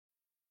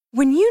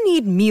When you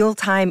need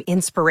mealtime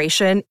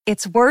inspiration,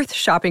 it's worth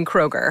shopping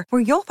Kroger,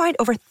 where you'll find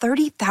over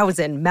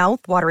 30,000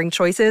 mouth-watering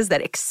choices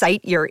that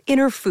excite your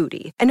inner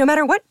foodie. And no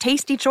matter what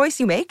tasty choice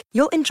you make,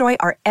 you'll enjoy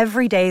our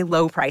everyday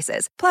low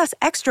prices, plus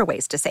extra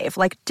ways to save,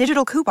 like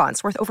digital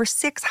coupons worth over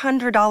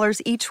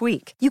 $600 each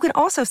week. You can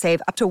also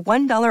save up to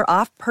 $1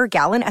 off per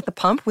gallon at the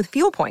pump with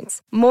fuel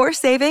points. More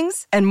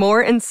savings and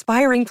more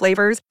inspiring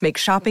flavors make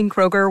shopping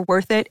Kroger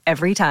worth it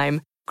every time.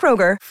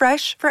 Kroger,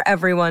 fresh for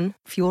everyone.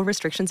 Fuel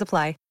restrictions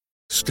apply.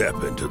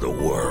 Step into the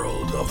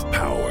world of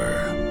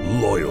power,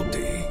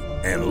 loyalty,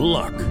 and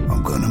luck.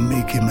 I'm gonna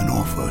make him an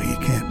offer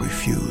he can't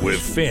refuse. With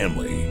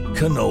family,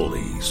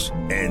 cannolis,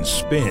 and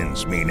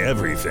spins mean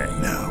everything.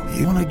 Now,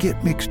 you wanna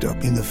get mixed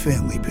up in the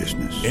family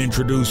business.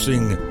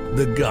 Introducing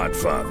The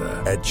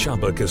Godfather at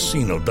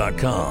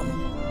ChumbaCasino.com.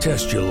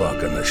 Test your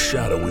luck in the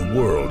shadowy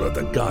world of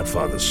The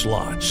Godfather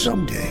slot.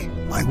 Someday,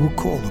 I will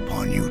call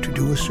upon you to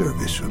do a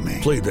service for me.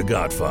 Play The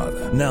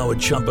Godfather, now at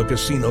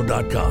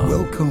ChumbaCasino.com.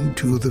 Welcome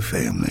to the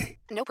family.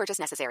 No purchase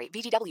necessary.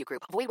 VGW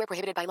Group. Void where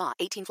prohibited by law.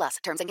 18 plus.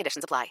 Terms and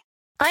conditions apply.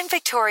 I'm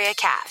Victoria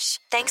Cash.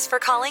 Thanks for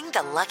calling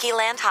the Lucky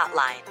Land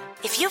Hotline.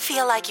 If you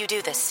feel like you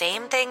do the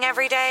same thing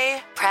every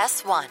day,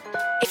 press 1.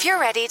 If you're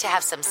ready to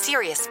have some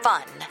serious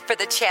fun for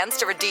the chance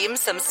to redeem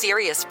some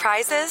serious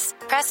prizes,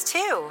 press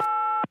 2.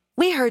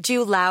 We heard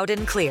you loud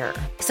and clear.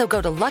 So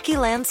go to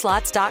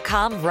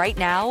LuckyLandSlots.com right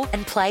now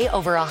and play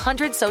over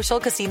 100 social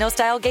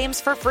casino-style games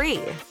for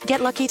free.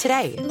 Get lucky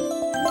today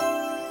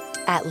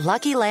at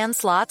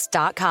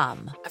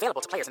LuckyLandSlots.com. Available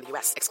to players in the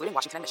U.S., excluding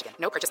Washington and Michigan.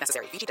 No purchase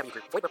necessary. VGW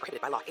Group. Void where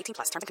prohibited by law. 18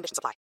 plus. Terms and conditions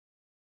apply.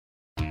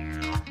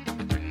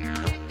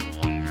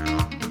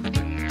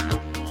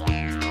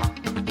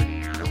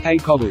 Hey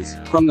Cobbers,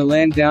 from the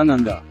land down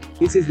under.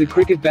 This is the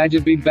Cricket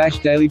Badger Big Bash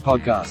Daily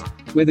Podcast.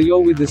 Whether you're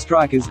with the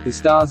Strikers, the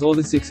Stars or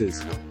the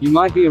Sixers, you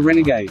might be a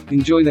renegade,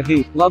 enjoy the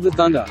heat, love the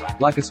thunder,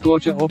 like a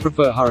scorcher or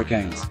prefer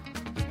hurricanes.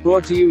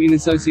 Brought to you in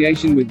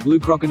association with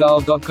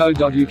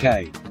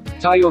bluecrocodile.co.uk.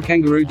 Tie your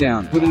kangaroo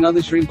down, put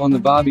another shrimp on the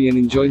barbie and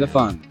enjoy the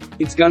fun.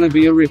 It's gonna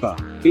be a ripper.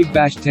 Big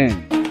Bash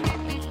 10.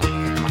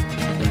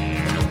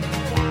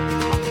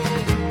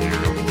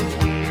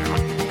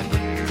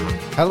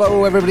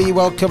 Hello everybody,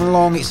 welcome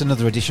along. It's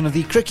another edition of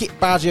the Cricket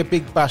Badger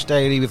Big Bash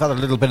Daily. We've had a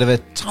little bit of a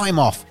time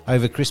off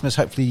over Christmas.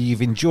 Hopefully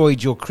you've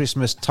enjoyed your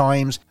Christmas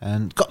times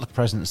and got the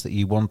presents that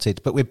you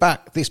wanted. But we're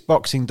back this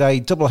Boxing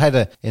Day, double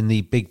header in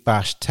the Big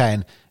Bash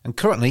 10. And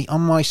currently on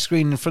my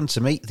screen in front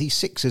of me, the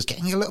Sixers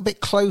getting a little bit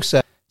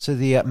closer to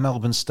the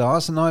Melbourne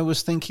Stars, and I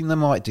was thinking they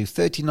might do.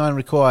 39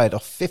 required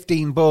off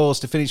 15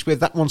 balls to finish with.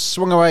 That one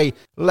swung away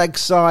leg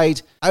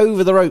side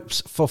over the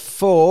ropes for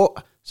 4.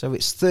 So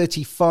it's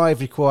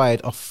 35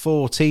 required off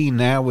 14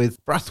 now, with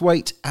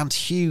Brathwaite and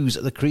Hughes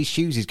at the crease.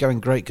 Hughes is going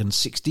great gun,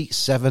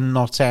 67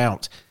 not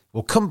out.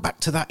 We'll come back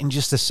to that in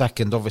just a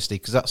second, obviously,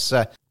 because that's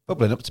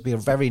bubbling up to be a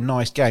very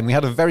nice game. We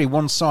had a very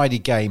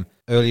one-sided game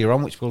earlier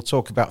on, which we'll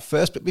talk about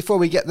first. But before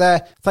we get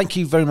there, thank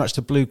you very much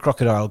to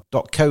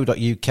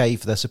bluecrocodile.co.uk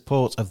for their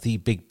support of the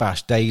Big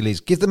Bash Dailies.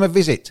 Give them a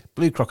visit,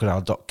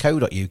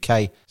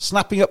 bluecrocodile.co.uk,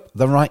 snapping up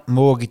the right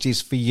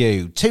mortgages for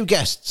you. 2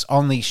 guests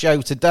on the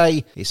show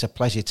today. It's a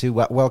pleasure to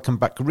welcome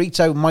back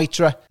Rito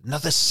Mitra,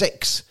 another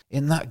 6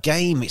 in that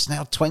game. It's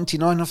now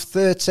 29 of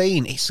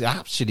 13. It's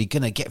actually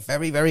going to get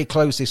very, very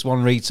close, this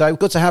one, Rito.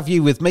 Good to have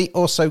you with me.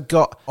 Also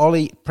got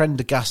Ollie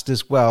Prendergast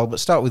as well.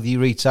 But start with you,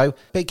 Rito.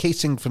 Big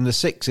hitting from the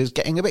Sixers,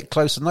 getting a bit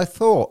closer than I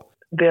thought.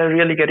 They're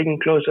really getting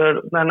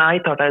closer than I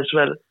thought as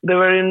well. They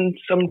were in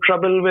some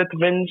trouble with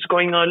wins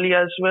going early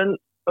as well.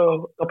 A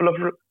couple of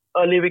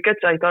early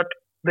wickets. I thought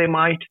they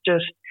might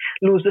just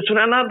lose this one.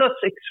 Another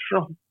 6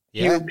 from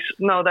Hughes.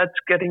 Now that's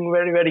getting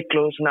very, very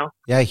close now.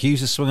 Yeah, Hughes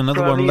has swung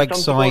another one leg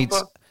side.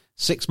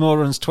 6 more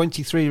runs,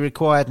 23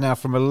 required now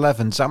from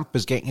 11.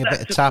 Zampa's getting a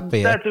bit of tap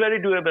here. That's very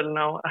doable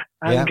now.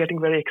 I'm getting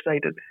very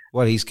excited.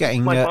 Well, he's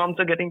getting... My arms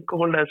are getting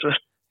cold as well.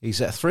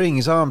 He's freeing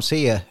his arms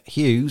here.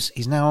 Hughes,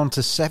 he's now on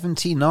to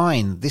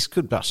 79. This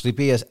could actually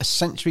be a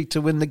century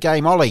to win the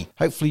game. Ollie,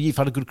 hopefully you've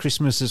had a good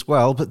Christmas as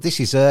well, but this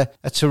is a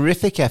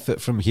terrific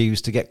effort from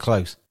Hughes to get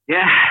close.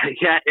 Yeah,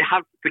 it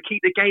has to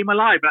keep the game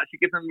alive and actually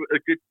give them a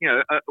good,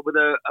 with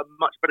a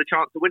much better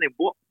chance of winning.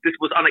 This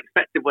was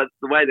unexpected was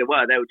the way they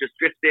were. They were just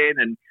drifting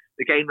and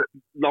the game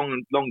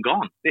long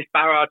gone. This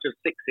barrage of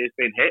 6 has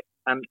been hit,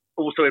 and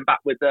also in back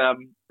with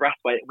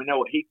Brathwaite, and we know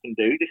what he can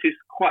do. This is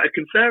quite a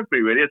concern for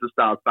me, really, as a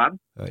Stars fan.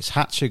 It's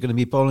Hatcher going to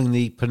be bowling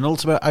the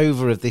penultimate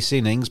over of this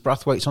innings.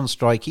 Brathwaite's on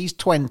strike. He's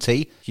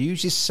 20.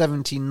 Hughes is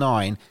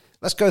 79.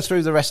 Let's go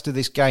through the rest of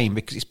this game,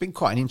 because it's been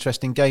quite an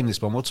interesting game, this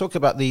one. We'll talk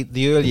about the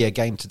earlier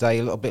game today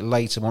a little bit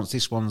later, once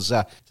this one's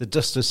the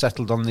dust has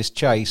settled on this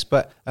chase.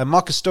 But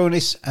Marcus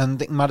Stoinis and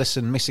Nick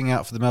Maddison missing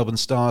out for the Melbourne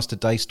Stars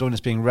today.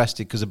 Stoinis being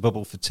rested because of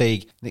bubble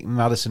fatigue. Nick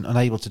Maddison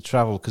unable to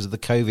travel because of the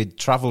COVID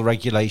travel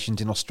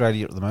regulations in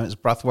Australia at the moment. As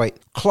Brathwaite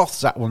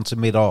cloths that one to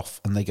mid-off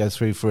and they go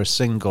through for a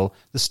single.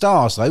 The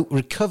Stars, though,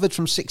 recovered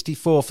from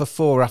 64 for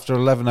 4 after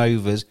 11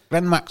 overs.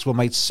 Glenn Maxwell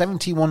made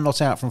 71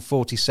 not out from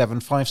 47,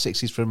 5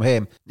 sixes from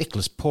him.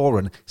 Nicholas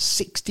Pooran,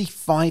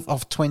 65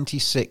 of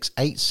 26,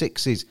 8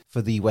 sixes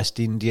for the West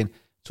Indian.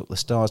 took the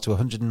Stars to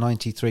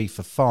 193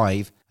 for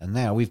 5. And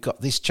now we've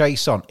got this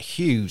chase on.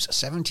 Hughes,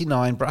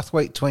 79,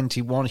 Brathwaite,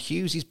 21.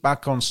 Hughes is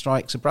back on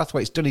strike, so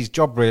Brathwaite's done his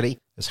job, really,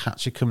 as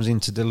Hatcher comes in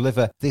to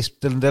deliver this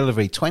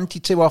delivery.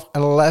 22 off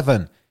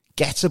 11.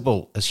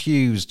 Gettable as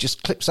Hughes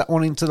just clips that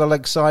one into the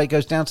leg side,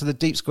 goes down to the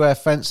deep square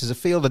fence. There's a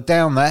fielder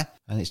down there,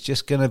 and it's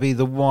just going to be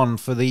the one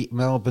for the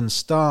Melbourne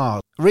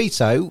Stars.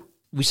 Rito,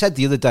 we said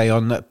the other day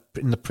in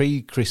the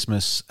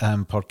pre-Christmas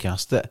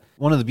podcast that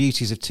one of the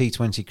beauties of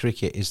T20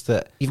 cricket is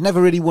that you've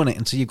never really won it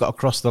until you've got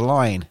across the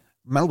line.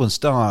 Melbourne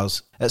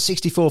Stars at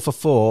 64 for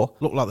 4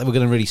 looked like they were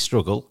going to really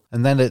struggle,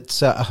 and then at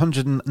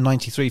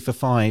 193 for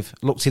 5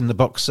 looked in the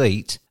box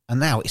seat, and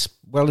now it's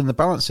well in the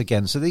balance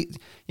again. So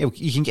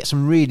you can get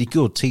some really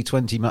good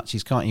T20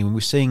 matches, can't you? And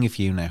we're seeing a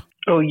few now.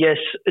 Oh yes,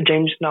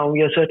 James. Now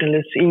we are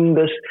certainly seeing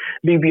this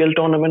BBL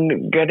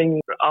tournament getting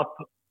up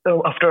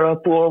after a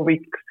poor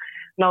week.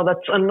 Now that's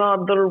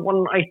another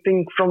one, I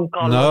think, from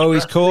Carlos. No,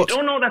 he's caught.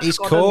 Oh no, that's he's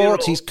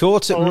caught. He's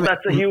caught at. Oh,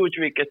 that's a huge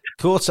wicket.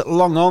 Caught at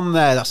long on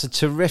there. That's a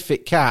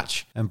terrific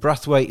catch. And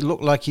Brathwaite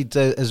looked like he'd,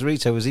 as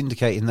Rito was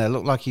indicating there,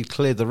 looked like he'd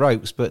cleared the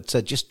ropes, but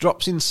just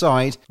drops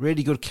inside.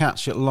 Really good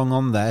catch at long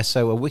on there.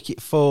 So a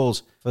wicket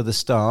falls for the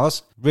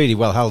Stars. Really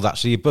well held,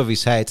 actually, above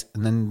his head,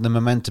 and then the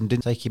momentum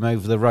didn't take him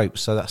over the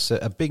ropes. So that's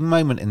a big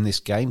moment in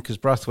this game, because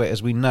Brathwaite,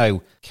 as we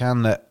know,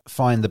 can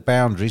find the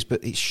boundaries,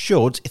 but it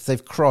should, if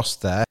they've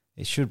crossed there,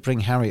 it should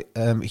bring Harry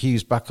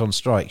Hughes back on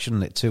strike,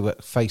 shouldn't it, to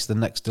face the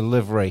next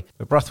delivery.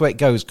 But Brathwaite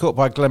goes, caught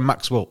by Glenn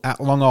Maxwell at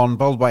long on,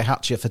 bowled by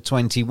Hatcher for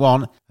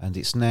 21, and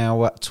it's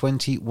now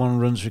 21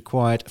 runs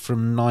required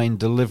from 9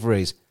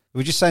 deliveries. We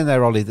were just saying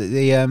there, Ollie, that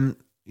the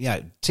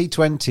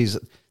T20s,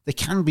 they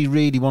can be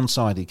really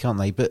one-sided, can't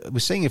they? But we're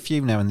seeing a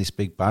few now in this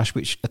Big Bash,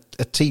 which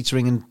are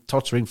teetering and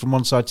tottering from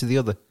one side to the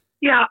other.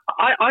 Yeah,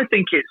 I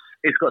think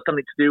it's got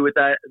something to do with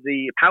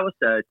the power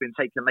surge being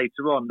taken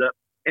later on, that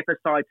if a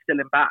side's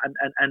still in bat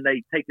and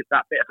they take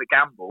that bit of a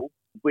gamble,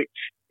 which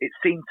it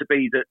seemed to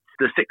be that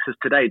the Sixers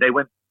today, they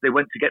went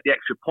to get the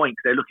extra point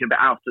because they're looking a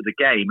bit out of the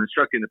game and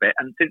struggling a bit,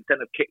 and since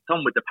then have kicked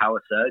on with the power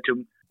surge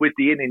and with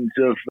the innings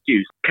of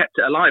Hughes, kept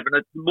it alive. And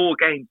the more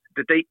games,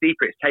 the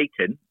deeper it's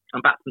taken,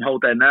 and batsmen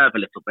hold their nerve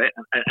a little bit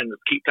and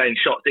keep playing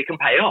shots, it can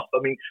pay off.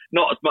 I mean,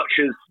 not as much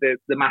as the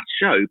maths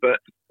show,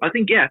 but I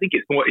think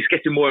it's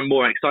getting more and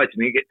more exciting.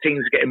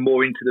 Teams are getting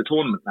more into the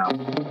tournament now.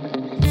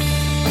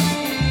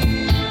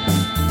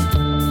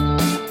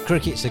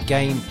 Cricket's a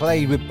game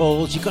played with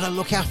balls. You've got to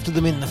look after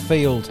them in the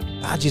field.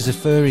 Badgers are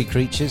furry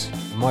creatures.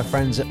 And my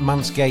friends at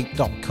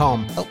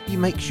Manscaped.com help you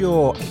make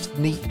sure it's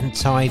neat and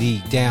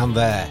tidy down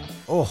there.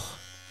 Oh,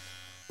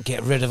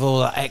 get rid of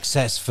all that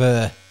excess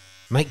fur.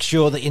 Make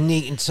sure that you're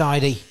neat and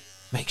tidy.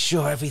 Make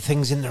sure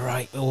everything's in the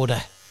right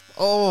order.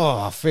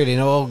 Oh, feeling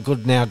all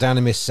good now down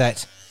in my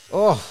set.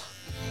 Oh,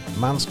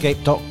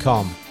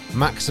 Manscaped.com.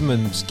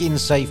 Maximum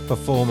skin-safe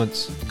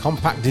performance,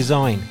 compact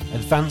design,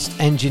 advanced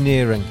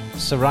engineering,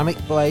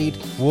 ceramic blade,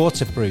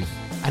 waterproof.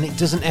 And it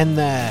doesn't end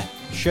there.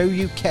 Show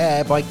you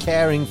care by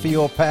caring for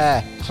your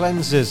pair.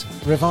 Cleansers,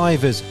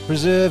 revivers,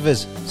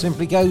 preservers.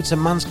 Simply go to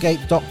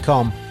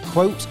manscaped.com.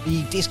 Quote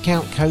the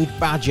discount code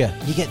BADGER.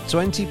 You get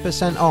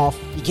 20% off,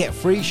 you get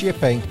free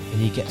shipping,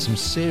 and you get some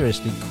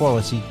seriously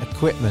quality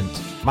equipment.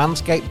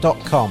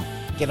 Manscaped.com.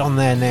 Get on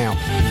there now.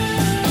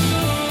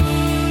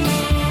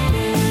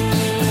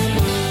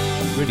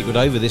 Really good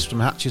over this from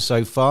Hatcher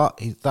so far.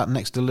 That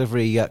next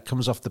delivery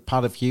comes off the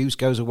pad of Hughes,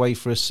 goes away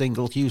for a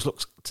single. Hughes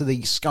looks to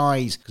the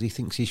skies because he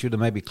thinks he should have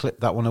maybe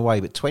clipped that one away,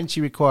 but 20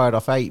 required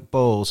off 8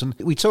 balls. And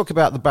we talk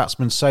about the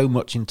batsman so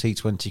much in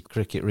T20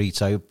 cricket,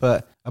 Rito,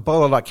 but a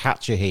bowler like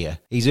Hatcher here,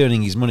 he's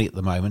earning his money at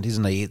the moment,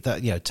 isn't he?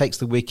 That takes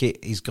the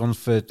wicket. He's gone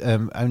for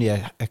only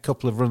a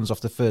couple of runs off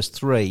the first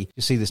 3.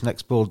 You see this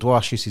next ball,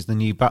 Dwarshuis is the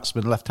new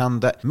batsman,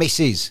 left-hander,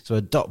 misses. So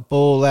a dot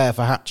ball there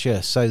for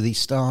Hatcher. So the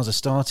Stars are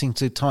starting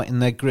to tighten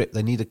their grip.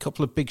 They need a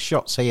couple of big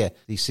shots here,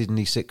 these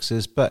Sydney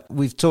Sixers. But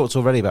we've talked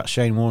already about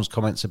Shane Warne's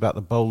comments about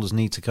the bowlers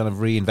need to kind of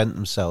reinvent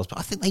themselves. But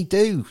I think they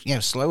do.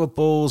 Slower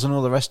balls and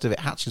all the rest of it.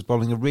 Hatcher's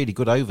bowling a really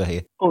good over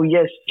here. Oh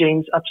yes,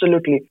 James,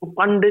 absolutely.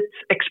 Pundits,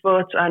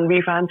 experts, and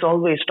we fans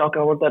always talk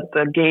about that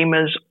the game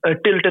is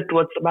tilted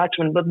towards the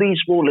batsman, but these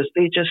bowlers,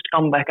 they just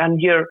come back. And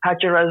here,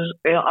 Hatcher has,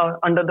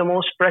 under the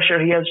most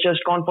pressure, he has just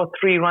gone for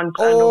 3 runs.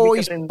 Oh,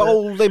 he's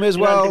bowled him as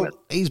well.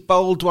 He's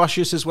bowled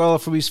Dwarshuis as well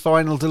for his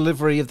final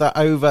delivery of that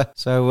over.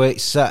 So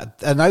it's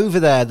an over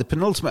there. The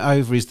penultimate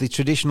over is the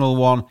traditional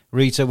one,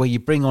 Rita, where you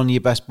bring on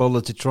your best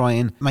bowler to try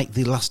and make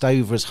the last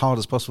over as hard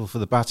as possible for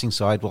the batting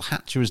side. Well,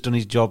 Hatcher has done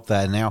his job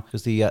there now,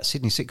 because the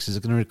Sydney Sixers are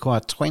going to require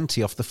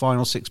 20 off the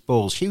final 6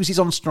 balls. Hughes is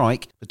on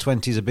strike, but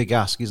 20 is a big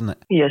ask, isn't it?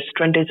 Yes,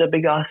 20 is a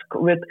big ask.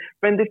 With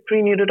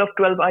 23 needed of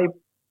 12,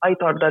 I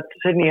thought that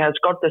Sydney has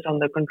got this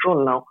under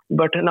control now.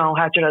 But now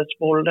Hatcher has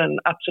bowled an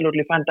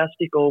absolutely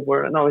fantastic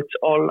over. Now it's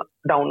all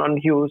down on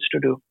Hughes to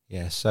do.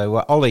 Yeah,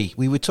 so Ollie,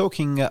 we were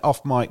talking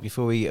off mic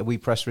before we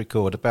press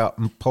record about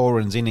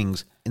Poran's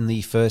innings in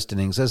the first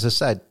innings. As I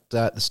said,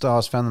 the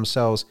Stars found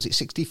themselves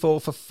 64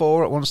 for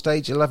 4 at one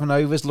stage, 11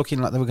 overs, looking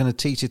like they were going to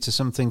teeter to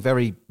something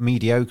very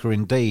mediocre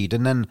indeed.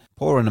 And then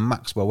Pooran and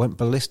Maxwell went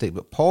ballistic,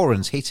 but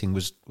Pooran's hitting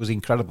was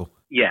incredible.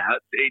 Yeah,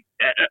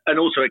 and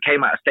also it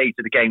came at a stage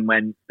of the game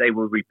when they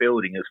were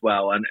rebuilding as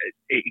well, and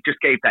it just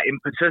gave that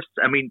impetus.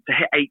 I mean, to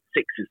hit 8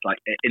 sixes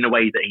like in the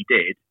way that he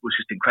did was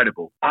just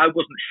incredible. I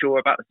wasn't sure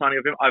about the signing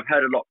of him. I've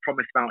heard a lot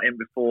promised about him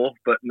before,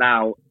 but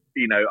now,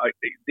 you know,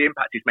 the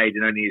impact he's made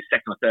in only his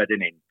second or third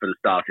inning for the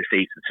Stars this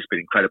season has just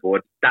been incredible.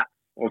 That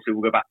obviously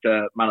we'll go back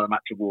to Man of the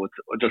Match awards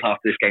just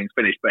after this game's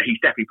finished, but he's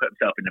definitely put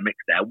himself in the mix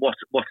there. What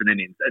an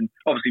innings, and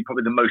obviously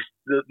probably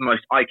the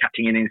most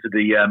eye-catching innings of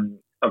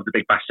the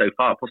Big Bash so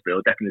far, possibly,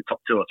 or definitely the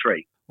top 2 or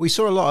 3. We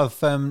saw a lot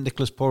of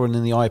Nicholas Pooran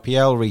in the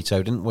IPL,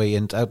 Rito, didn't we?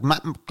 And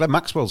Glenn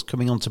Maxwell's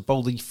coming on to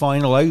bowl the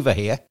final over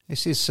here.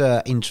 This is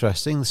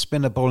interesting. The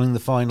spinner bowling the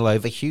final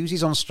over. Hughes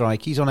is on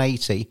strike. He's on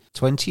 80.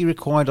 20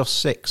 required off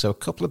 6. So a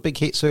couple of big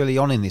hits early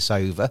on in this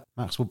over.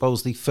 Maxwell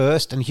bowls the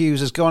first, and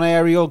Hughes has gone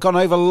aerial, gone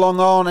over long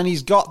on, and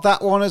he's got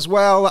that one as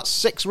well. That's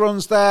 6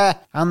 runs there,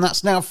 and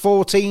that's now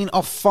 14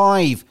 off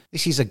 5.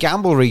 This is a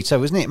gamble,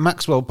 Rito, isn't it?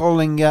 Maxwell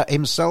bowling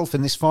himself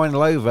in this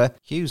final over.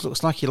 Hughes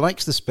looks like he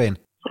likes the spin.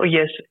 Oh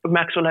yes,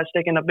 Maxwell has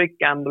taken a big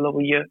gamble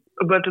over here.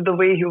 But the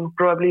way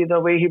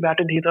he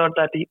batted, he thought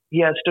that he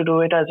has to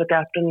do it as a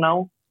captain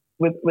now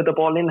with the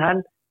ball in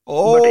hand.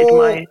 Oh, but it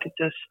might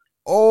just...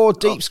 Oh,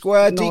 deep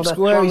square. That's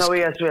gone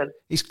away as well.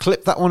 He's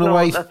clipped that one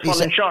away. That's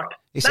fallen short.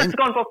 That's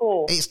gone for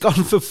 4. It's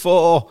gone for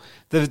 4.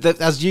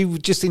 As you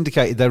just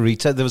indicated there,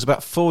 Rita, there was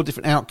about 4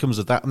 different outcomes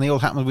of that, and they all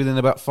happened within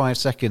about 5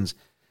 seconds.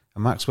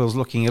 And Maxwell's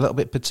looking a little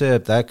bit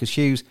perturbed there because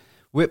Hughes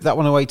whipped that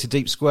one away to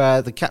deep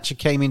square. The catcher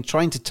came in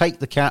trying to take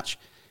the catch,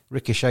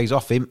 ricochets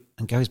off him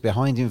and goes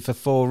behind him for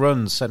 4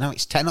 runs. So now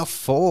it's 10 off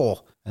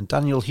 4. And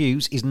Daniel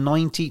Hughes is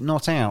 90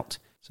 not out.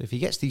 So if he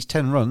gets these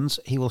 10 runs,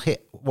 he will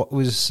hit what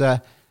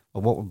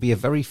would be a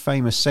very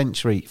famous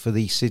century for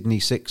the Sydney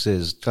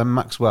Sixers. Glenn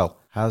Maxwell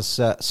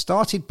has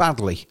started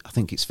badly, I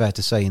think it's fair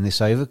to say, in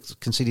this over.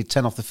 Conceded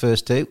 10 off the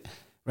first 2.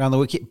 Round the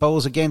wicket,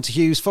 bowls again to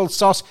Hughes, full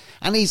toss,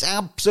 and he's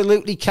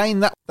absolutely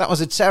caned that. That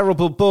was a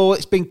terrible ball.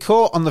 It's been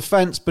caught on the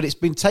fence, but it's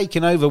been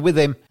taken over with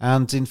him,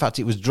 and in fact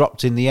it was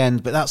dropped in the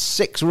end. But that's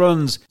 6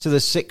 runs to the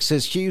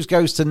Sixers. Hughes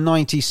goes to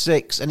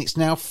 96, and it's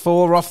now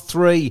 4 off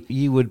 3.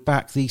 You would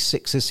back the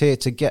Sixers here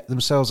to get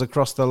themselves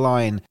across the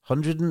line.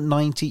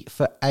 190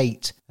 for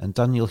 8. And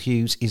Daniel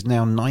Hughes is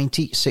now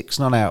 96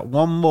 not out.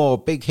 One more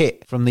big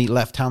hit from the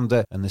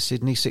left-hander, and the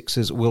Sydney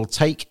Sixers will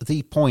take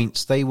the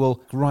points. They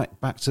will right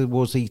back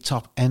towards the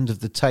top end of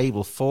the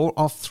table. 4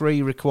 off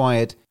 3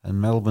 required. And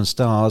Melbourne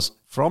Stars,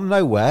 from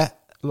nowhere,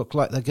 look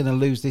like they're going to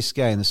lose this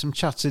game. There's some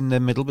chats in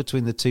the middle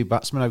between the 2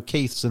 batsmen.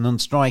 O'Keefe's an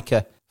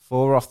non-striker.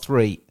 4 off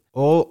 3.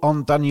 All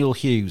on Daniel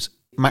Hughes.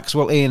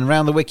 Maxwell in,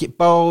 round the wicket,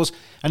 bowls,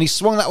 and he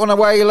swung that one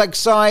away leg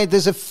side.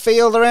 There's a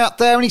fielder out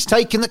there, and he's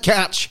taken the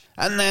catch.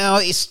 And now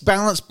it's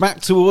balanced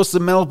back towards the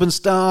Melbourne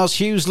Stars.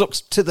 Hughes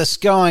looks to the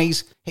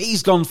skies.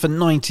 He's gone for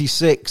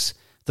 96.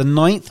 The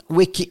 9th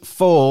wicket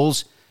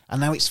falls, and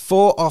now it's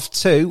 4 off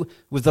 2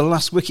 with the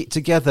last wicket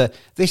together.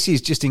 This is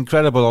just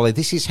incredible, Ollie.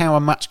 This is how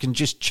a match can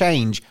just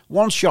change.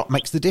 One shot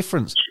makes the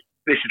difference.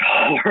 This is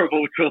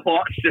horrible to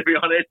watch, to be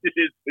honest.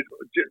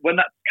 When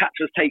that catch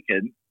was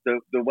taken,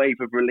 the wave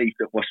of relief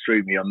that was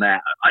through me on there,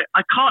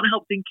 I can't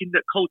help thinking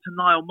that Colton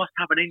Nile must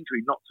have an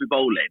injury not to be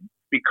bowling,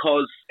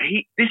 because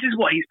this is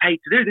what he's paid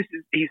to do.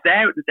 He's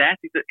there at the death.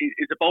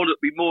 He's a bowler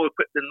that will be more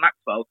equipped than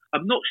Maxwell.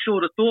 I'm not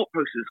sure the thought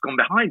process has gone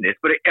behind this,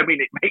 but it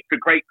makes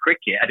for great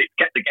cricket and it's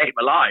kept the game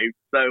alive.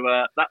 So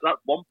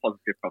that's one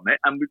positive from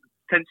it, and with the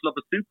potential of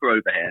a super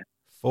over here.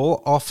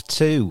 4 off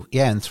 2,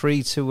 yeah, and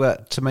 3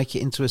 to make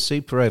it into a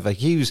super over.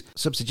 Hughes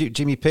substitute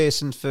Jimmy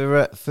Pearson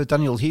for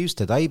Daniel Hughes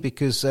today,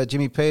 because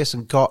Jimmy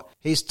Pearson got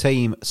his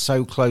team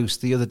so close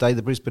the other day,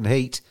 the Brisbane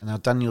Heat. And now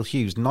Daniel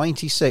Hughes,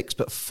 96,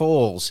 but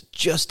falls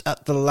just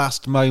at the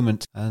last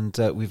moment. And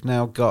we've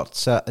now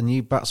got a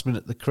new batsman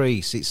at the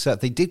crease. It's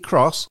they did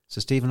cross,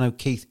 so Stephen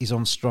O'Keefe is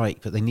on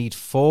strike, but they need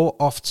 4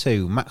 off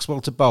 2.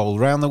 Maxwell to bowl,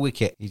 round the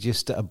wicket. He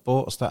just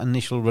aborts that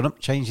initial run-up,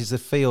 changes the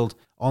field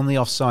on the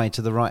offside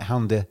to the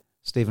right-hander.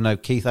 Stephen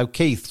O'Keefe.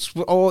 It's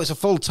a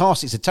full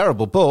toss. It's a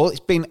terrible ball.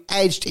 It's been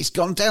edged. It's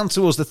gone down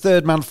towards the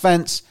third man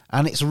fence,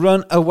 and it's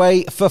run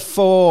away for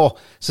 4.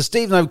 So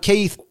Stephen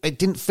O'Keefe, it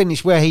didn't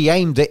finish where he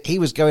aimed it. He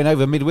was going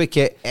over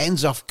mid-wicket.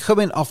 Ends off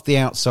coming off the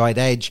outside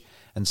edge.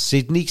 And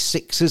Sydney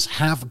Sixers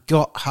have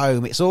got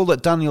home. It's all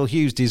that Daniel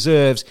Hughes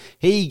deserves.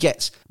 He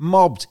gets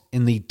mobbed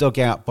in the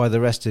dugout by the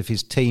rest of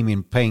his team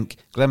in pink.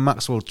 Glenn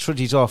Maxwell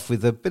trudges off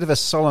with a bit of a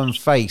solemn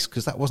face,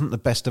 because that wasn't the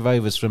best of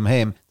overs from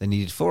him. They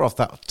needed 4 off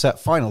that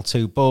final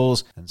 2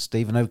 balls, and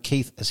Stephen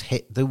O'Keefe has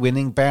hit the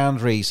winning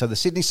boundary. So the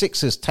Sydney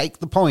Sixers take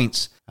the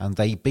points, and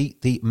they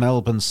beat the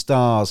Melbourne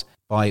Stars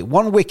by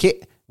 1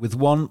 wicket with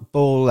 1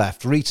 ball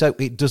left. Rito,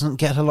 it doesn't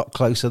get a lot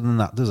closer than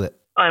that, does it?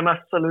 I'm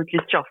absolutely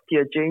chuffed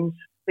here, James.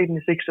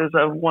 Sydney Sixers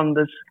have won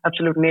this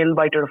absolute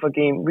nail-biter of a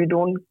game.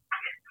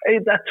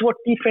 That's what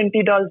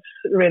T20 does,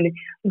 really.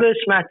 This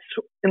match,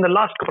 in the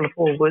last couple of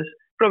overs,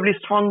 probably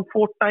swung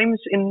 4 times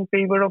in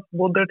favor of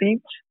both the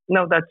teams.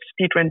 Now that's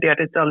T20 at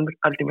its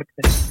ultimate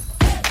best.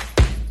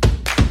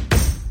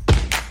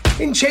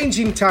 In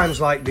changing times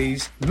like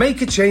these,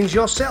 make a change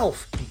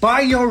yourself.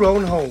 Buy your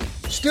own home.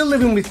 Still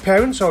living with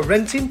parents or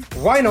renting?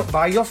 Why not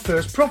buy your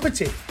first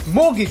property?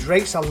 Mortgage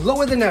rates are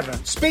lower than ever.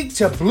 Speak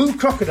to Blue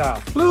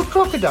Crocodile. Blue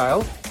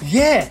Crocodile?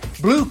 Yeah,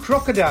 Blue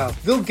Crocodile.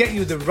 They'll get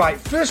you the right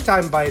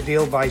first-time buyer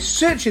deal by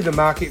searching the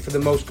market for the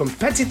most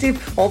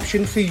competitive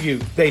option for you.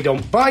 They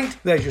don't bite,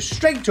 they're just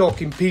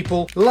straight-talking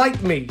people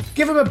like me.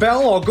 Give them a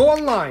bell or go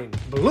online.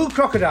 Blue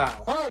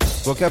Crocodile.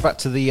 We'll go back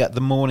to the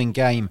morning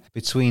game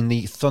between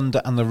the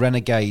Thunder and the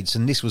Renegades,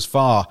 and this was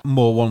far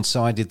more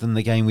one-sided than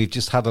the game we've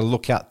just had a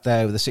look at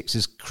there, with the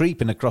Sixers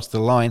creeping across the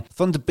line.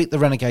 Thunder beat the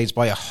Renegades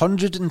by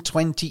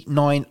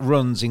 129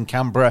 runs in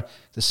Canberra,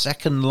 the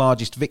second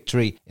largest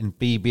victory in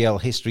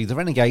BBL history. The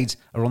Renegades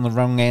are on the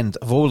wrong end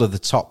of all of the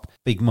top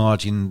big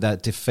margin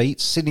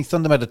defeats. Sydney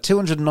Thunder made a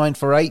 209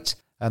 for 8,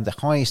 and the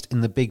highest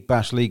in the Big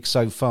Bash League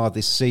so far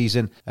this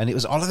season. And it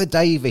was Oliver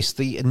Davis,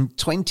 the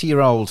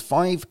 20-year-old,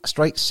 5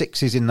 straight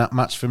sixes in that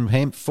match from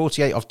him,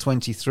 48 off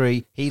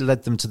 23. He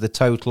led them to the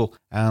total.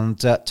 And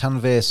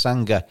Tanveer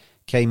Sangha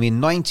came in,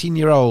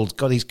 19-year-old,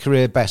 got his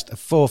career best of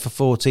 4 for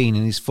 14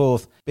 in his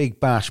 4th Big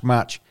Bash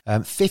match.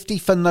 50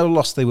 for no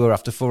loss they were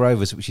after 4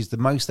 overs, which is the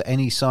most that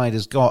any side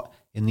has got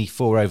in the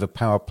 4-over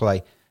power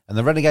play. And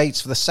the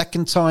Renegades, for the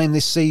second time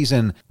this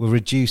season, were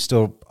reduced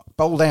or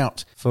bowled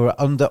out for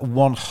under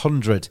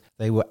 100.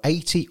 They were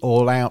 80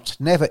 all out,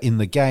 never in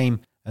the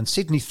game. And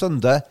Sydney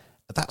Thunder,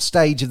 at that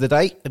stage of the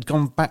day, had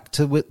gone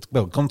to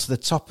the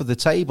top of the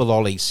table,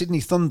 Ollie.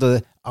 Sydney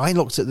Thunder, I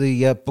looked at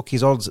the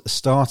bookies odds at the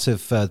start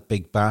of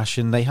Big Bash,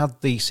 and they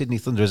had the Sydney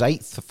Thunder as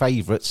 8th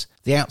favourites,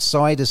 the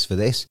outsiders for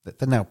this, but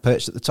they're now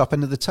perched at the top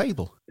end of the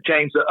table.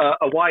 James,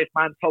 a wise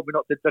man told me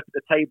not to look at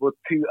the table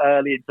too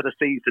early into the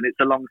season. It's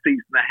a long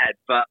season ahead,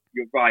 but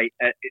you're right.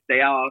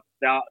 They are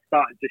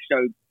starting to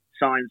show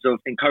signs of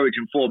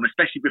encouraging form,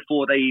 especially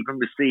before they even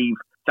receive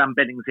Sam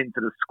Bennings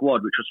into the squad,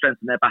 which will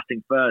strengthen their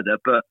batting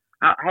further. But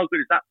how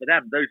good is that for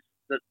them?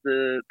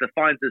 The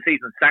finds of the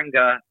season,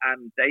 Sangha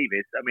and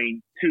Davis, I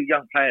mean, 2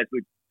 young players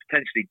with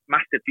potentially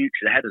massive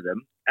futures ahead of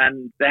them,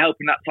 and they're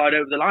helping that side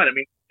over the line. I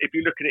mean, if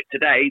you look at it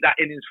today,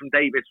 that innings from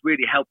Davis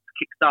really helped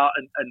kickstart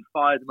and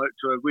fire them out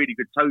to a really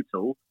good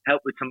total,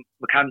 helped with some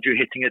McAndrew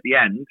hitting at the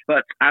end,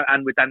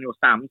 and with Daniel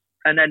Sams.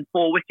 And then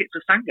 4 wickets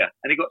for Sangha.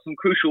 And he got some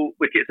crucial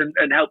wickets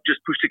and helped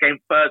just push the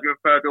game further and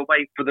further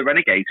away for the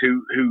Renegades,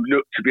 who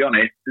look, to be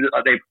honest,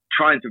 like they're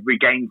trying to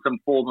regain some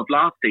form of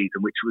last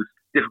season, which was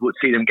difficult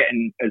to see them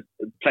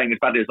playing as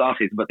badly as last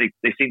season, but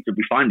they seem to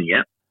be finding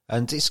it.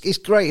 And it's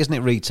great, isn't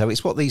it, Rito?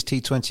 It's what these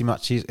T20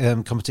 matches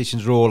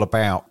competitions are all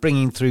about,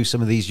 bringing through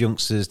some of these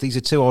youngsters. These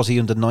are 2 Aussie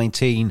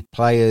under-19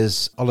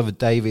 players. Oliver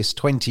Davis,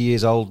 20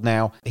 years old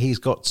now. He's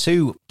got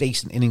 2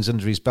 decent innings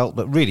under his belt,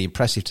 but really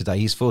impressive today.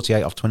 He's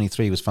 48 off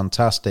 23, was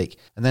fantastic.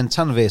 And then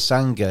Tanveer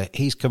Sangha,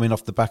 he's coming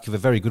off the back of a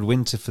very good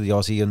winter for the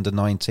Aussie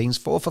under-19s,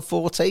 4 for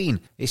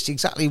 14. It's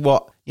exactly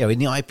what, in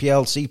the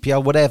IPL,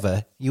 CPL,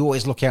 whatever, you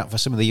always look out for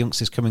some of the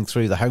youngsters coming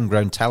through, the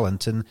homegrown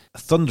talent, and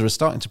Thunder are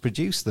starting to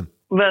produce them.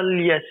 Well,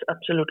 yes,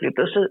 absolutely.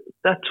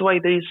 That's why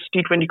these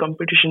T20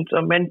 competitions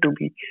are meant to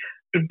be,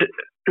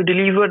 to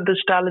deliver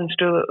this talents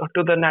to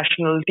the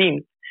national team.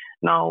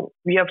 Now,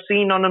 we have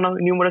seen on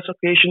numerous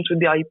occasions with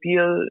the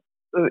IPL,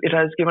 it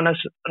has given us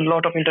a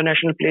lot of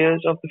international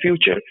players of the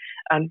future,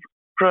 and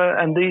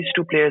these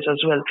 2 players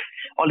as well,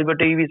 Oliver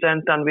Davis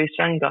and Tanveer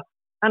Sangha.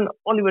 And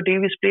Oliver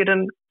Davis played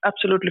an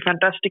absolutely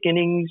fantastic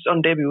innings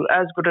on debut,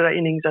 as good an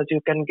innings as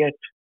you can get.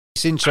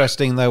 It's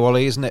interesting, though,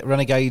 Ollie, isn't it?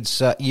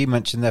 Renegades, you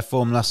mentioned their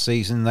form last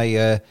season.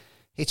 They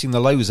hitting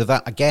the lows of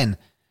that again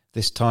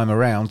this time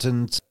around.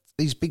 And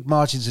these big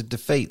margins of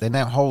defeat, they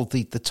now hold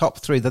the top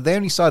 3. They're the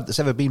only side that's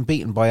ever been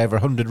beaten by over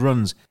 100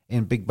 runs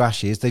in Big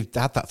Bashes. They've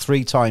had that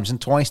 3 times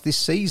and twice this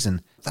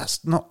season.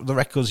 That's not the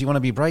records you want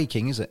to be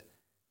breaking, is it?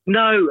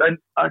 No, and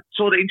I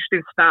saw the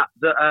interesting stat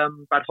that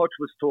Brad Hodge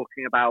was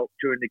talking about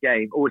during the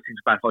game. Always seems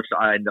Brad Hodge that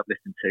I end up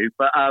listening to.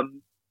 But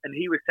and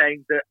he was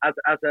saying that as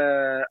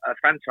a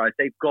franchise,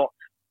 they've got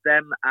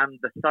them and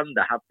the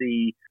Thunder have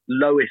the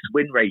lowest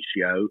win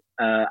ratio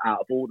out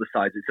of all the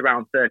sides. It's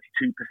around 32%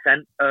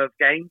 of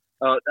games.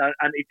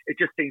 And it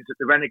just seems that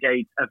the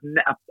Renegades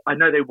I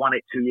know they won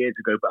it 2 years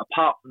ago, but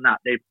apart from that,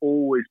 they've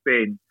always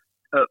been,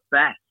 at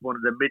best, one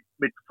of the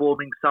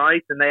mid-performing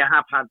sides. And they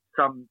have had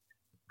some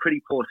pretty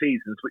poor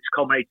seasons, which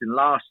culminated in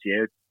last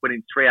year,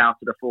 winning 3 out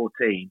of the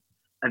 14.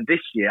 And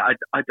this year,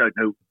 I don't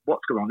know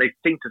what's going on. They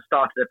seem to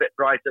start a bit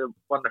brighter.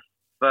 Won the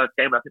first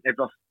game. I think they've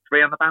lost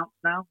 3 on the bounce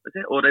now, is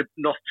it? Or they've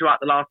lost 2 out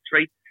of the last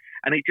 3.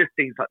 And it just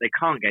seems like they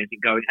can't get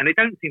anything going. And they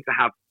don't seem to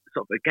have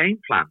sort of a game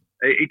plan.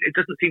 It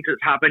doesn't seem to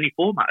have any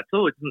format at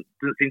all. It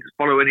doesn't seem to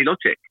follow any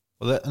logic.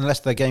 Well, unless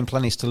their game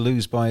plan is to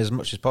lose by as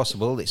much as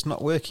possible, it's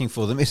not working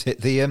for them, is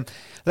it?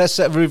 Let's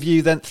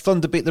review then.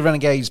 Thunder beat the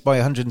Renegades by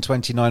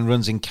 129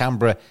 runs in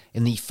Canberra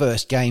in the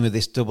first game of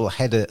this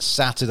double-header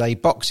Saturday.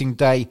 Boxing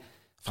Day,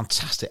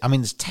 fantastic. I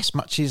mean, there's test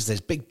matches, there's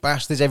Big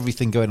Bash, there's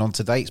everything going on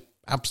today. It's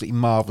absolutely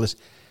marvellous.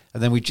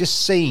 And then we've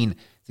just seen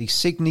The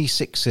Sydney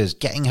Sixers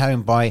getting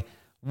home by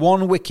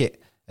 1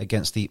 wicket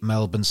against the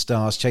Melbourne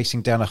Stars,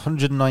 chasing down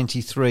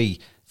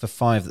 193 for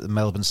 5 that the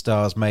Melbourne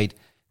Stars made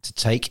to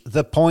take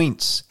the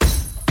points.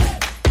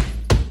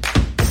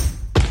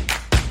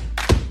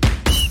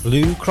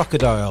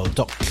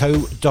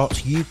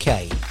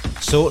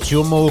 BlueCrocodile.co.uk. Sort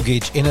your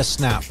mortgage in a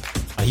snap.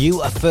 Are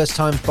you a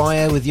first-time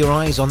buyer with your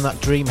eyes on that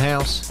dream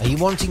house? Are you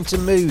wanting to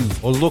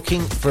move or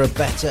looking for a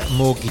better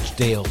mortgage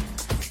deal?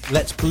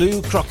 Let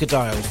Blue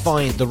Crocodile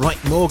find the right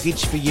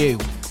mortgage for you.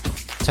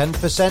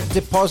 10%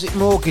 deposit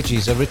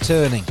mortgages are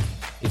returning.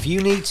 If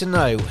you need to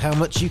know how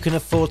much you can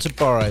afford to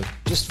borrow,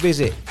 just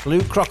visit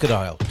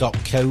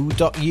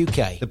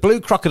bluecrocodile.co.uk. The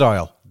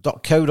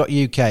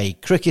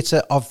bluecrocodile.co.uk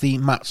cricketer of the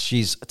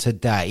matches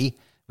today.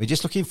 We're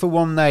just looking for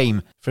one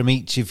name from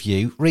each of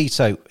you.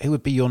 Rito, who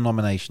would be your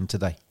nomination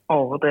today?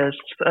 Oh, it's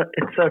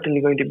certainly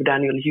going to be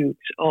Daniel Hughes.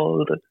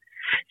 All the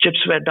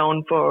chips were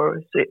down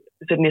for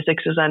Sydney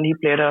Sixers and he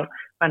played a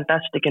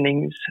fantastic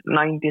innings,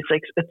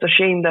 96. It's a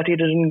shame that he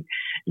didn't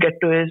get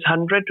to his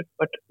 100,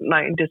 but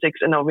 96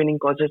 in a winning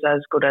cause is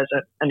as good as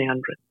any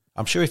 100.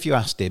 I'm sure if you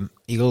asked him,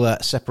 he'll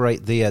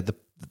separate the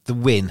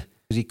win.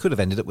 He could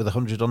have ended up with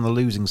 100 on the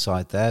losing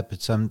side there,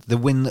 but the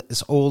win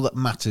is all that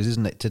matters,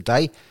 isn't it,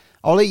 today?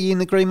 Ollie, you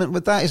in agreement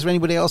with that? Is there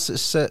anybody else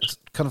that's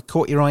kind of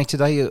caught your eye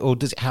today, or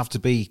does it have to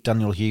be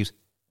Daniel Hughes?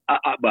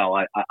 Well,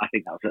 I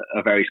think that was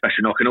a very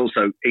special knock, and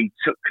also he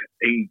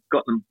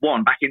got them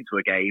back into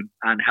a game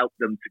and helped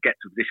them to get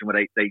to a position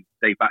where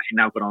they've actually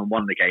now gone on and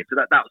won the game. So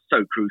that was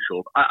so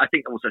crucial. I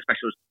think also a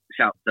special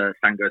shout to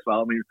Sangha as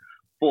well. I mean,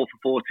 4 for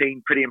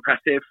 14, pretty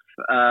impressive.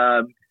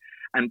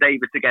 And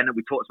Davis again, that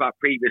we talked about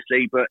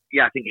previously, but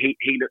yeah, I think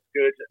he looked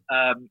good.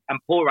 And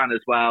Pooran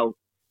as well.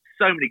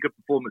 So many good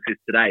performances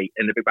today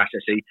in the Big Bash.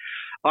 Actually,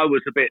 I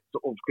was a bit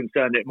sort of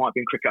concerned it might have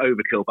been cricket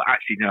overkill, but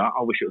actually, no,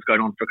 I wish it was going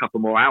on for a couple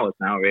more hours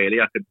now.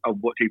 Really, I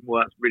watch even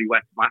more. That's really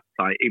whet my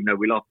appetite, even though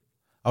we lost.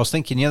 I was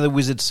thinking, the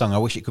Wizards song, I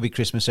wish it could be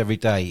Christmas every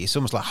day. It's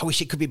almost like, I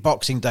wish it could be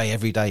Boxing Day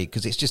every day,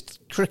 because it's just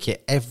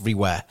cricket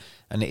everywhere,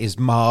 and it is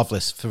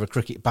marvellous for a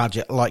cricket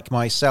badger like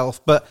myself.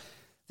 But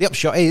the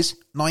upshot is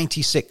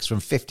 96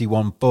 from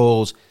 51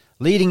 balls,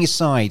 leading his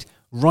side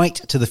right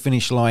to the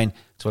finish line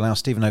to allow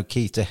Stephen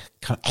O'Keefe to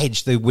kind of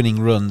edge the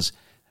winning runs.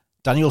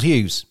 Daniel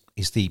Hughes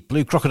is the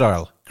Blue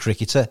Crocodile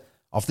cricketer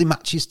of the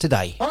matches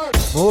today.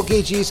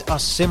 Mortgages are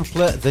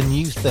simpler than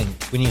you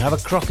think when you have a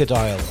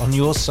crocodile on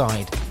your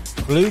side.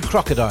 Blue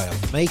Crocodile,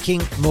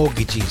 making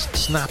mortgages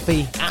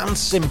snappy and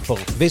simple.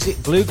 Visit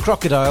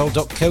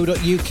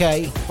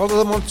bluecrocodile.co.uk, follow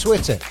them on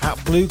Twitter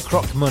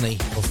 @BlueCrocMoney,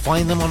 or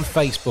find them on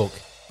Facebook.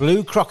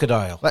 Blue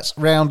Crocodile. Let's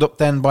round up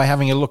then by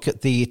having a look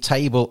at the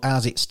table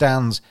as it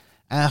stands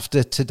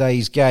after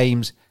today's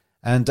games.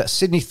 And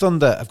Sydney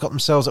Thunder have got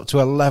themselves up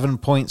to 11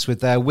 points with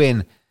their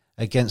win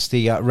against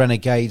the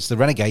Renegades. The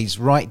Renegades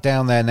right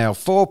down there now,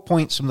 4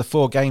 points from the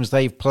 4 games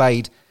they've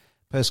played.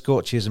 Perth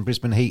Scorchers and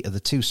Brisbane Heat are the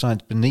 2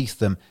 sides beneath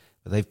them,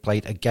 but they've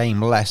played a game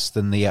less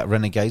than the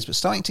Renegades, but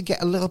starting to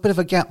get a little bit of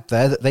a gap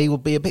there that they will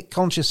be a bit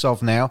conscious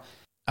of now.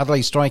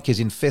 Adelaide Strikers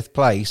in 5th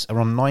place are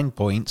on 9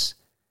 points.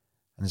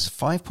 And there's a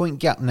 5-point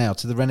gap now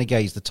to the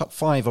Renegades. The top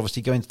 5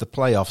 obviously going to the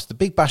playoffs. The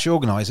Big Bash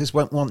organisers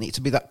won't want it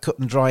to be that cut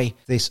and dry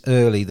this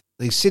early.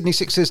 The Sydney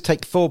Sixers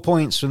take 4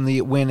 points from the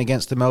win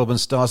against the Melbourne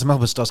Stars. The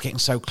Melbourne Stars getting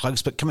so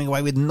close, but coming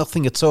away with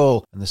nothing at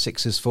all. And the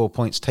Sixers' 4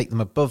 points take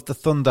them above the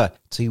Thunder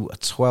to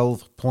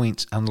 12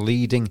 points and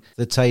leading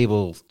the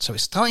table. So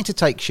it's starting to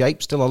take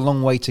shape. Still a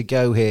long way to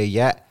go here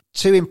yet.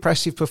 2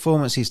 impressive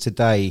performances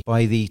today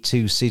by the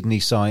 2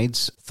 Sydney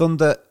sides.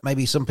 Thunder,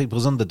 maybe some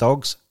people's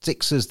underdogs.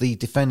 Sixers, the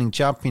defending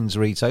champions,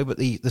 Rito. But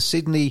the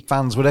Sydney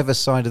fans, whatever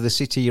side of the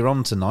city you're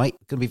on tonight,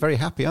 are going to be very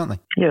happy, aren't they?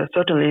 Yeah,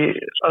 certainly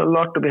a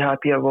lot to be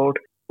happy about.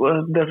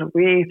 The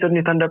way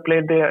Sydney Thunder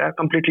played, they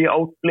completely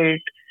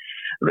outplayed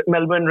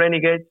Melbourne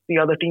Renegades, the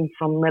other team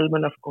from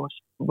Melbourne, of course.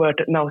 But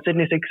now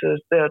Sydney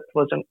Sixers, that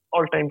was an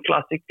all-time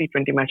classic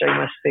T20 match, I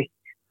must say.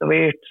 The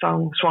way it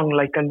swung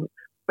like a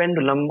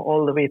pendulum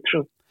all the way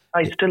through.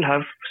 I still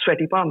have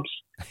sweaty palms.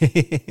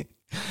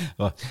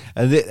 Well,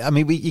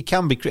 you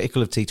can be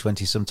critical of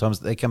T20 sometimes.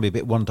 They can be a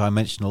bit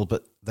one-dimensional,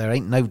 but there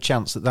ain't no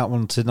chance that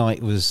one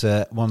tonight was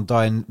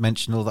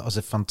one-dimensional. That was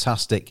a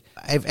fantastic...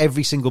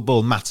 Every single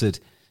ball mattered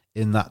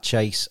in that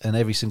chase, and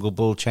every single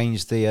ball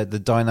changed the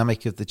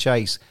dynamic of the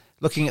chase.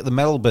 Looking at the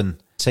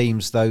Melbourne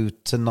teams, though,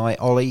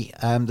 tonight, Ollie,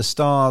 the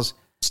Stars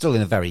still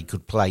in a very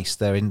good place.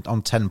 They're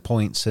on 10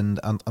 points and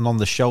on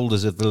the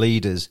shoulders of the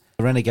leaders.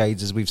 The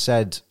Renegades, as we've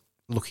said,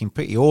 looking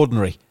pretty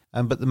ordinary.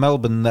 But the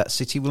Melbourne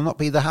City will not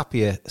be the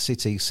happier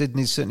city.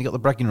 Sydney's certainly got the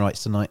bragging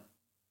rights tonight.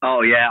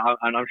 Oh, yeah,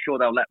 and I'm sure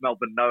they'll let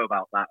Melbourne know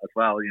about that as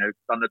well.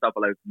 Done the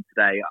double open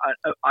today.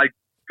 I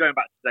going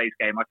back to today's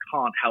game, I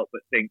can't help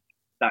but think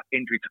that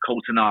injury to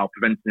Coulter Nile,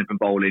 preventing him from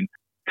bowling,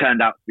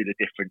 turned out to be the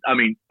difference. I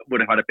mean,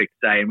 would have had a big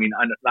day. I mean,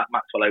 and that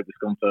Maxwell over's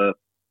gone for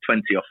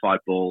 20 off 5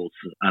 balls.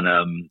 And,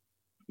 I'm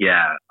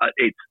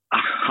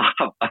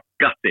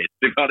gutted,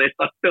 to be honest.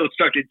 I'm still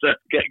struggling to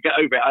get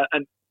over it.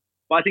 And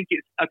But I think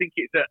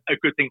it's a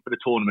good thing for the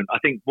tournament. I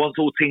think once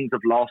all teams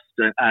have lost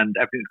and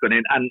everything's gone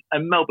in, and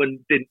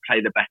Melbourne didn't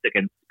play the best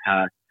against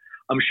Perth,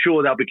 I'm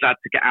sure they'll be glad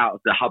to get out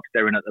of the hubs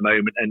they're in at the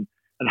moment and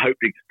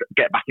hopefully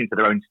get back into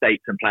their own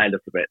states and play a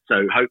little bit.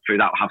 So hopefully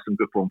that'll have some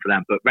good form for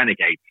them. But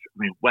Renegades, I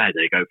mean, where do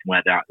they go from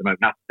where they're at the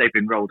moment? They've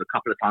been rolled a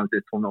couple of times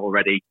this tournament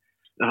already.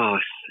 I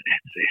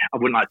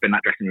wouldn't like to be in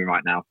that dressing room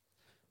right now.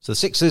 So the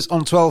Sixers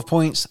on 12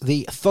 points.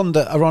 The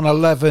Thunder are on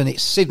 11.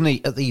 It's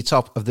Sydney at the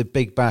top of the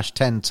Big Bash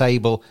 10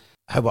 table.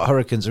 Hobart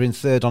Hurricanes are in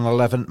third on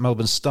 11.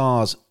 Melbourne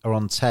Stars are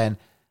on 10.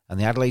 And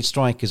the Adelaide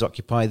Strikers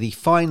occupy the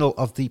final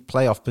of the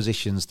playoff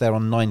positions. They're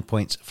on 9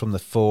 points from the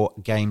 4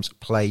 games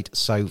played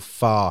so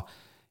far.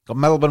 Got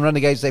Melbourne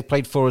Renegades, they've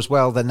played 4 as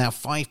well. They're now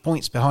 5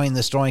 points behind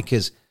the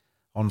Strikers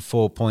on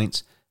 4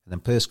 points. And then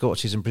Perth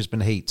Scorchers and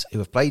Brisbane Heat, who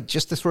have played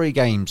just the 3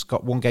 games,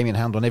 got 1 game in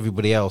hand on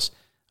everybody else,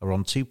 are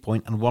on 2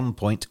 point and 1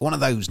 point. One of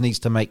those needs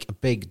to make a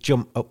big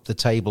jump up the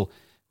table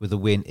with a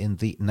win in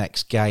the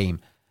next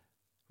game.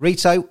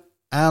 Rito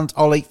and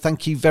Ollie,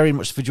 thank you very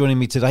much for joining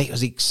me today. It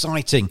was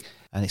exciting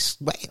and it's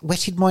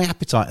whetted my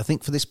appetite, I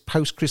think, for this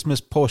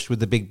post-Christmas push with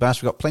the Big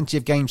Bash. We've got plenty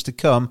of games to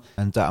come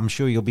and I'm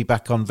sure you'll be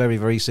back on very,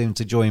 very soon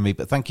to join me.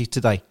 But thank you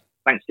today.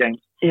 Thanks, James.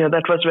 Yeah,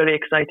 that was very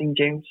exciting,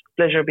 James.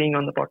 Pleasure being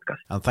on the podcast.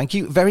 And thank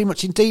you very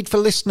much indeed for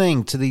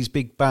listening to these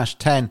Big Bash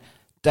 10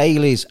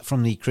 dailies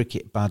from the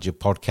Cricket Badger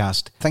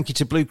podcast. Thank you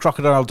to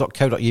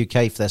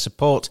bluecrocodile.co.uk for their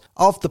support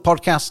of the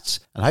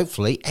podcasts. And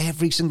hopefully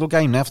every single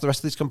game now for the rest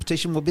of this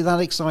competition will be that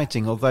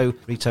exciting, although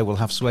Rito will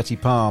have sweaty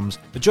palms.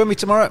 But join me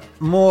tomorrow.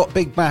 More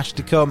Big Bash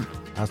to come.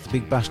 As the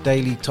Big Bash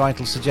Daily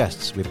title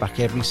suggests, we're back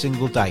every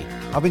single day.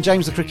 I've been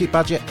James the Cricket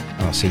Badger,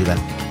 and I'll see you then.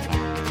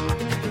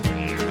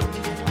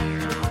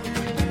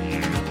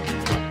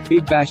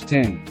 Big Bash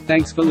 10.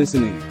 Thanks for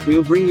listening.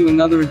 We'll bring you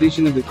another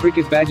edition of the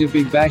Cricket Badger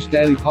Big Bash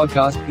Daily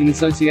Podcast in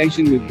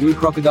association with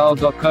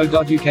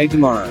bluecrocodile.co.uk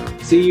tomorrow.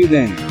 See you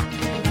then.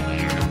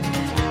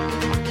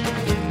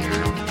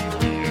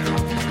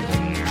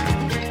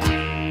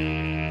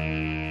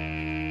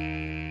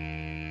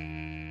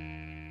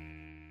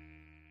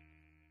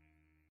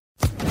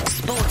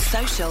 Sports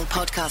Social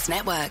Podcast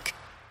Network.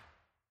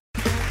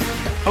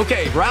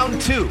 Okay,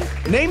 round 2.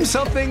 Name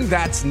something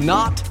that's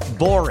not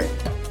boring.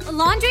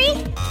 Laundry?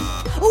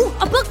 Ooh,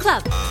 a book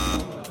club.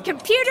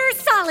 Computer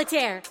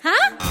solitaire,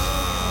 huh?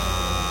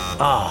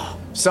 Ah,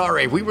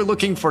 sorry, we were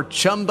looking for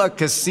Chumba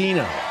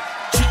Casino.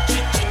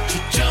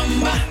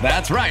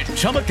 That's right,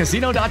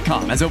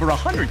 ChumbaCasino.com has over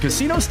 100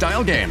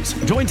 casino-style games.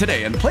 Join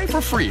today and play for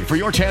free for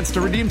your chance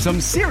to redeem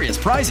some serious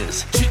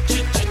prizes.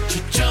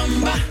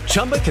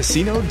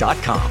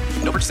 ChumbaCasino.com.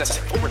 No purchase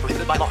necessary. Void where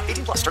prohibited by law.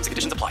 18+ terms and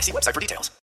conditions apply. See website for details.